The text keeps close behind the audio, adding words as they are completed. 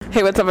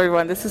Hey, what's up,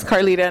 everyone? This is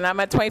Carlita, and I'm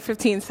at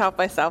 2015 South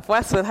by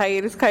Southwest with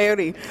Hiatus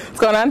Kaiyote. What's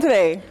going on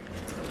today?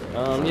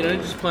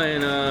 Just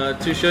playing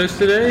 2 shows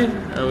today.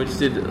 We just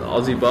did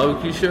Aussie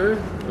barbecue show.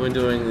 We're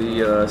doing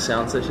the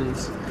sound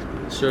sessions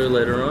show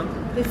later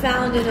on. We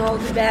found an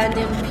old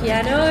abandoned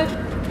piano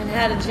and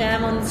had a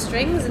jam on the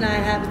strings, and I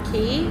have a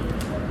key.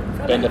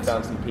 Bender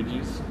found some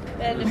pidgeys.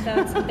 Bender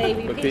found some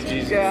baby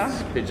pigeons.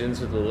 Pigeons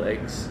with little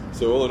eggs.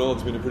 So all in all,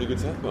 it's been a pretty good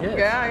South by.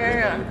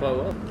 Yeah. Quite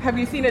well. Have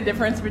you seen a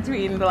difference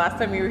between the last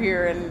time you were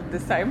here and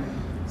this time?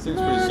 Seems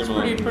pretty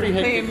similar. Pretty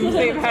hectic.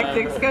 Same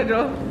hectic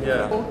schedule.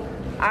 Yeah. Cool.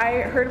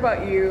 I heard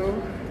about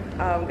you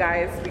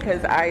guys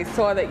because I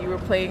saw that you were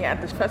playing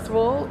at this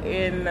festival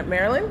in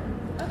Maryland.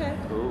 Okay.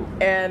 Cool.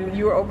 And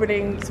you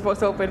were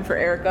supposed to open for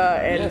Erica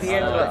and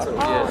D'Angelo.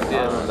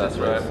 Yes, that's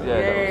right.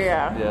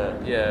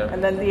 Yeah.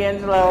 And then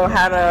D'Angelo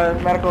had a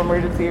medical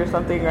emergency or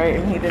something, right?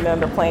 And he didn't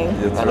end up playing.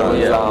 That's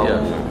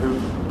right. Who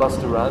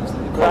Buster Rhymes?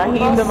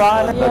 Raheem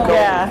Devon.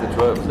 Yeah.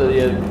 So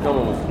come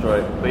on with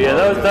Detroit. But yeah,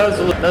 that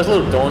was a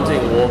little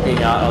daunting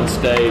walking out on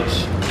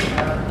stage.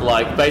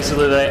 Like,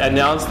 basically they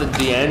announced that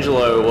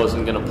D'Angelo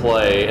wasn't going to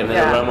play, and then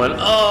everyone went,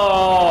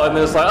 oh, and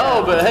then it's like,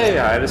 oh, but hey,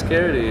 Hiatus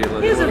Kaiyote.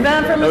 Like, He's a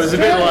band from Australia. It was a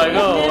bit like,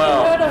 oh,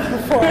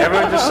 wow.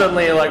 Everyone just Oh.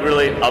 suddenly, like,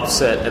 really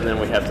upset, and then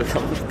we have to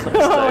come on stage.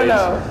 Oh,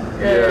 no.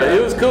 Yeah.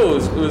 It was cool.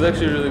 It was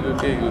actually a really good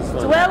gig. It was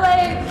fun.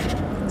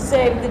 Dwele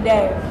saved the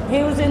day.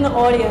 He was in the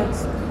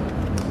audience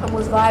and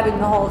was vibing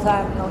the whole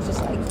time, and I was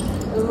just like,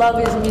 I love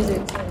his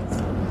music.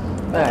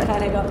 That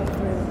kind of got me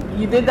through.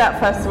 You did that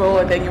festival,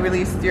 and then you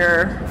released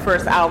your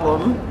first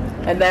album,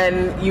 and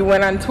then you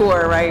went on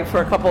tour, right,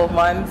 for a couple of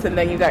months, and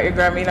then you got your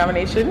Grammy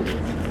nomination.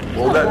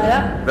 Well,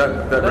 that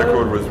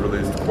record was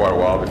released quite a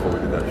while before we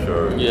did that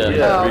show. Yeah. We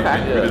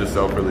did a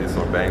self-release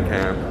on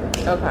Bandcamp,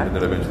 and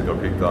then eventually got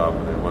picked up,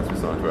 and then once we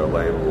signed to our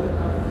label,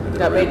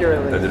 they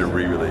did a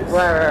re-release.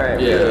 Right.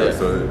 Yeah.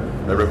 So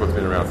that record's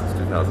been around since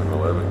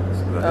 2011.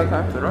 Is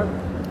that right?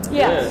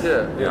 Yes.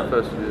 Yeah,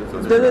 first year.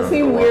 So Does it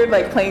seem weird,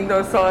 like, playing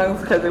those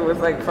songs because it was,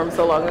 like, from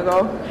so long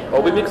ago?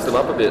 Oh, we mixed them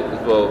up a bit as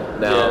well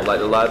now. Like,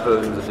 the live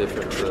versions are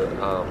different.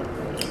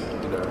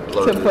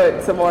 To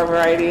put some more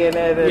variety in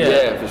it.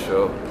 Yeah, for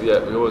sure. Yeah,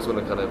 we always want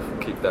to kind of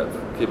keep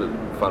it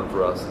fun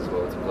for us as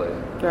well to play.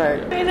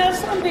 Right. I mean, there's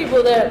some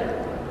people that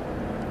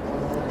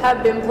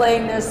have been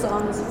playing their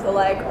songs for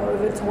like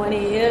over 20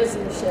 years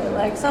and shit.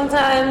 Like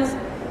sometimes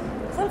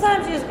you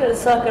just gotta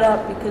suck it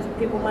up because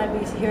people might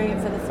be hearing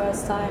it for the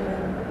first time.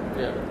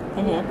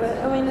 But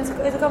I mean, it's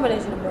a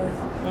combination of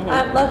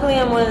both. Luckily,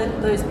 I'm one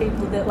of those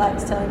people that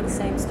likes telling the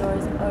same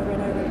stories over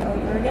and over and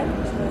over again.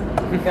 So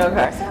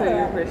you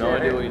appreciate No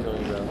idea it. what you're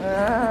talking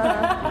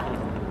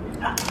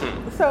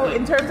about. So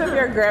in terms of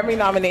your Grammy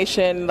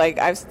nomination, like,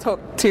 I've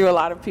talked to a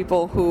lot of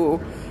people who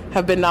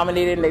have been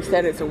nominated, and they've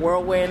said it's a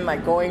whirlwind,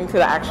 like going to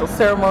the actual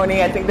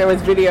ceremony. I think there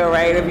was video,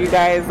 right, of you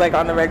guys like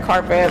on the red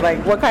carpet.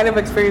 Like, what kind of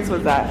experience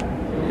was that?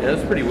 Yeah, it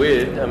was pretty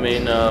weird. I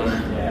mean,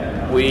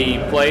 we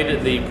played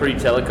at the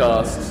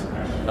pre-telecast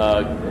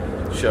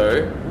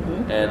show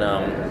and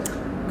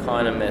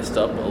kind of messed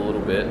up a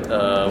little bit.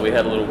 We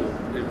had a little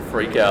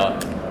freak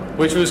out,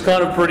 which was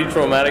kind of pretty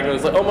traumatic. It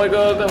was like, oh my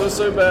god, that was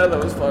so bad,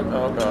 that was fucked,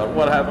 oh god,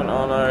 what happened,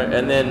 oh no.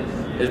 And then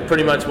it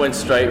pretty much went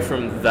straight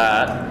from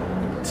that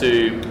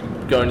to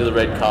going to the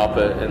red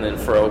carpet, and then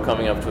Pharrell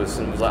coming up to us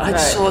and was like, I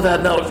saw that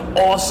and that was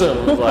awesome.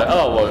 It was like,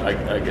 oh well,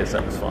 I guess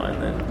that was fine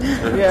then. He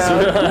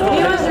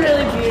was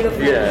really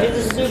beautiful. Yeah.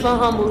 He's a super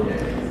humble,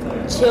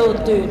 chill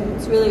dude.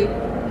 It's really,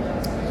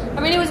 I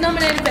mean, he was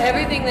nominated for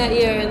everything that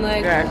year, and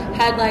like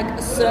had like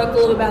a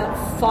circle of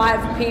about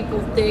 5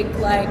 people thick,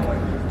 like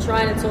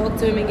trying to talk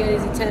to him and get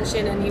his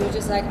attention, and he was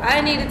just like,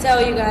 I need to tell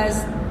you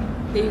guys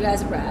that you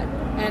guys are rad.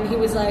 And he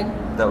was like,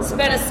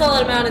 spent a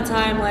solid amount of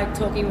time like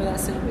talking with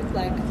us, and with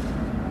like,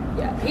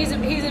 yeah, he's a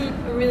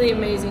really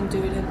amazing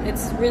dude, and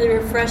it's really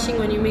refreshing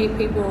when you meet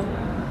people.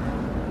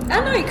 I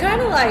don't know, he kind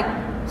of like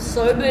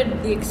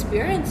sobered the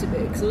experience a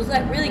bit, because it was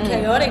like really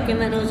chaotic, and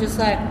then it was just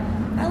like,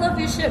 I love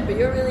your shit, but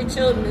you're really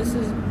chilled, and this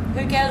is,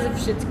 who cares if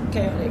shit's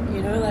chaotic,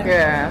 you know? Like,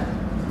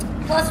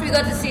 plus we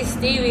got to see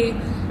Stevie.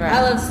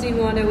 I love Stevie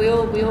Wonder. We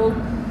all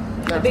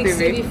are big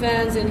Stevie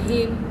fans, and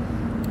he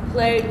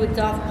played with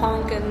Daft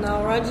Punk and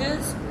Nile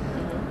Rodgers,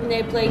 and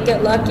they played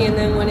Get Lucky and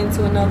then went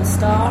into Another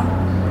Star,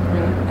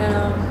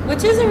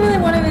 which isn't really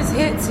one of his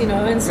hits, you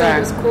know, and so it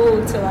was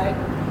cool to like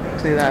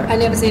see that. I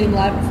never seen him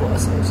live before,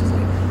 so it was just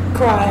like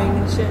crying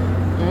and shit.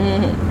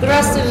 The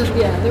rest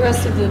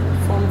of the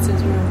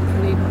performances were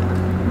pretty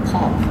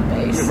pop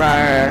based.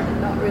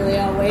 Not really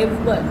our wave,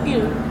 but you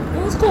know,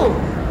 it was cool.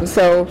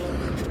 So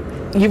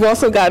you've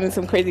also gotten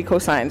some crazy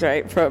cosigns,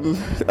 right, from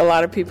a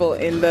lot of people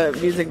in the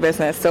music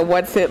business. So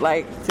what's it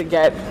like to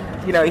get,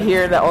 you know,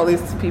 hear that all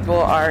these people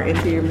are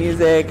into your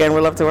music and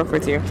would love to work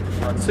with you?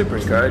 It's super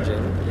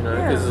encouraging, you know,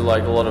 because there's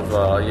like a lot of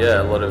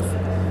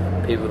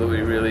people that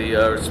we really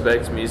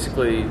respect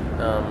musically,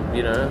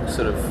 you know,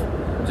 sort of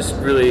just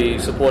really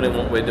supporting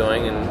what we're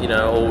doing, and you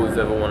know, all we've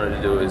ever wanted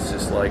to do is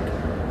just like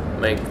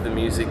make the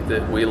music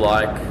that we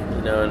like,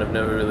 you know, and I've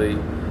never really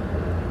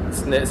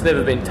it's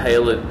never been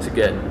tailored to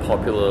get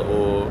popular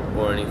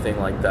or anything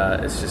like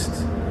that. It's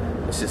just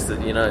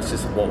that, you know, it's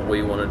just what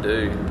we want to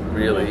do,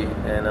 really,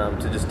 and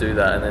to just do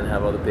that and then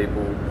have other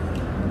people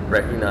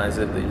recognize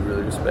it that you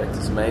really respect.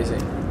 It's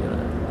amazing, you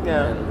know.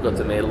 Yeah. And we've got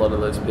to meet a lot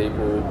of those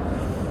people.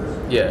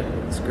 Yeah,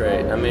 it's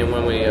great. I mean,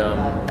 when we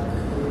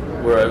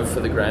were over for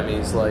the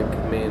Grammys, like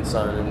me and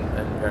Simon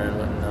and Perrin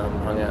went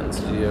and hung out in the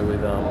studio with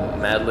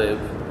Madlib,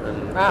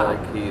 and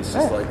like he's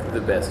just like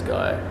the best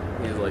guy.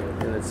 He's like,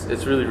 and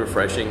it's really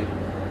refreshing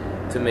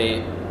to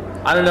me.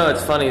 I don't know.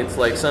 It's funny. It's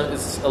like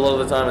it's a lot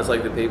of the time. It's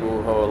like the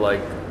people who are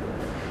like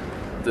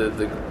the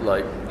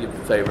like your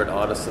favorite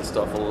artists and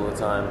stuff. All of the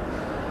time,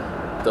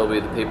 they'll be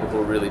the people who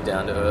are really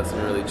down to earth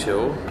and really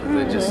chill.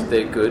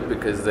 They're good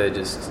because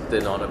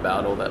they're not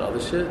about all that other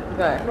shit.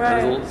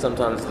 Right.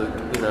 Sometimes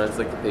it's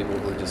like the people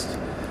who are just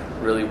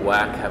really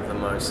whack have the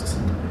most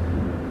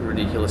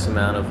ridiculous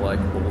amount of like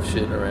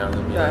bullshit around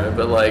them. You know,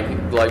 but like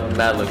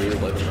Madlib, he was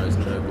like the most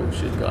no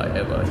bullshit guy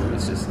ever. He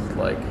was just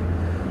like,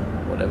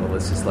 whatever,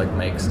 let's just like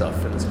make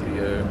stuff in the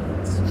studio,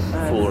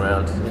 fool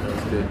around, you know,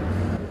 it's good.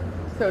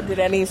 So did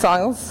any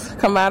songs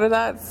come out of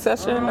that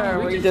session, or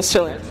were you just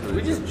chilling?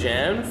 We just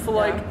jammed for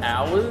like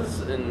hours,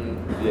 and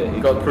he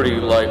got pretty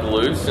like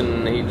loose,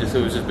 and it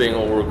was just being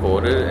all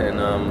recorded, and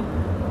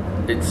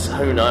it's,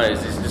 who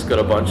knows, he's just got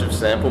a bunch of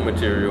sample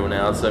material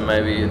now, so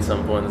maybe at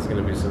some point there's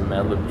going to be some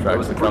Madlib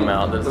tracks that come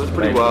out. That was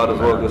pretty wild as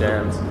well.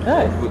 Jams.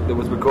 It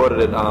was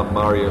recorded at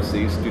Mario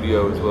C's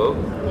studio as well,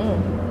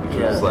 which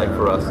was like,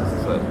 for us,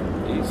 it's like,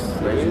 it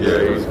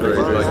was crazy.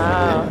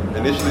 Like,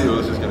 initially, it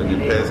was just going to be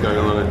Pez going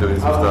along and doing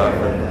some stuff,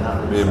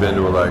 and me and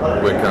Bender were like,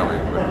 "We're coming."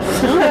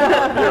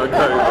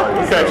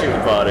 Crashing the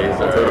party.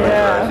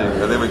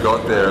 And then we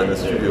got there, and the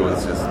studio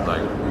was just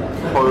like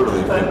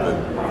totally pimping.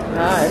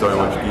 So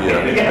much gear,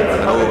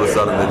 and all of a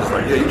sudden they're just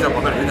like, "Yeah, you jump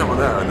on that, you jump on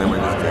that," and then we're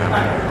just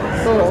jamming.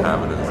 It was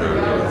happening.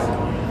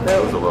 So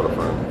it was a lot of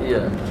fun.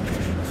 Yeah.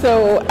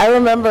 So I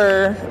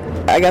remember,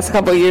 I guess a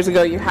couple of years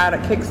ago, you had a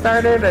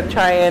Kickstarter to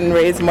try and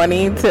raise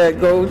money to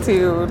go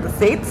to the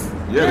States.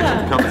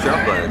 Yeah. Come to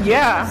South by.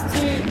 Yeah.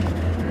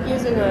 2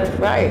 years ago.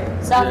 Right.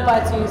 South by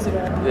 2 years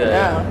ago.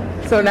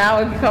 Yeah. So now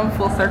it's become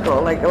full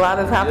circle. Like, a lot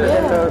has happened,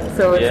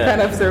 so it's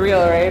kind of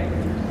surreal, right?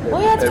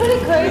 Well, yeah, it's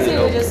pretty crazy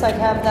to just like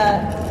have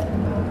that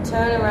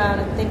turn around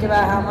and think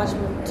about how much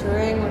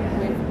touring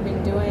we've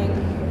been doing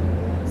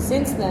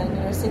since then,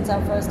 you know, since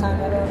our first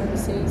time ever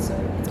overseas. So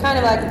it's kind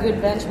of like a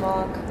good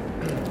benchmark,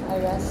 I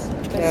guess,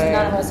 because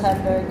none of us have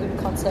very good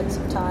concepts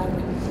of time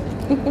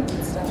and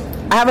stuff.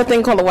 I have a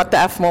thing called a what the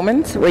F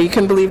moment, where you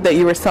can believe that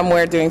you were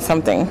somewhere doing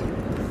something.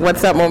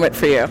 What's that moment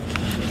for you?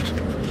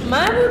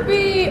 Mine would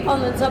be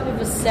on the top of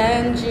a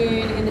sand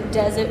dune in the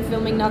desert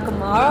filming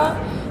Nakamura,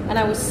 and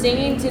I was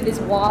singing to this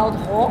wild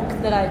hawk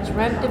that I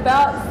dreamt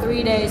about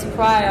 3 days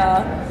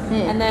prior,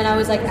 and then I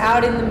was like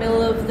out in the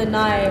middle of the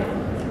night,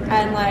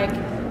 and like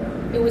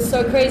it was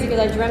so crazy because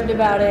I dreamt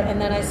about it, and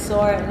then I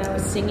saw it and I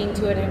was singing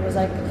to it, and it was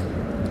like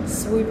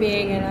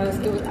swooping, and I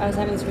was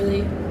having this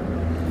really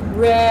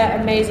rare,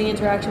 amazing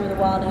interaction with a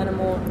wild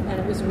animal, and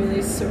it was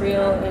really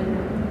surreal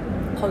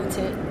and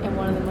potent and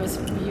one of the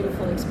most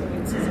beautiful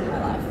experiences in my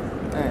life.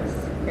 Nice.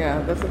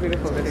 Yeah, that's a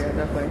beautiful video,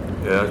 definitely.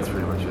 Yeah, that's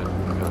pretty much it.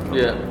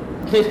 Yeah.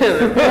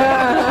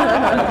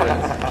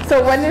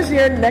 So when does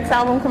your next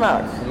album come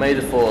out? May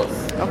the 4th.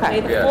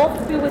 Okay. May the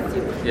 4th be with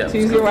you. Yeah.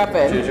 Choose your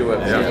weapon. Choose your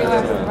weapon. Choose your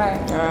weapon,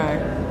 right. All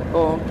right.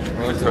 Cool.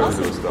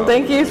 Awesome.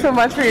 Thank you so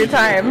much for your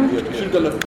time.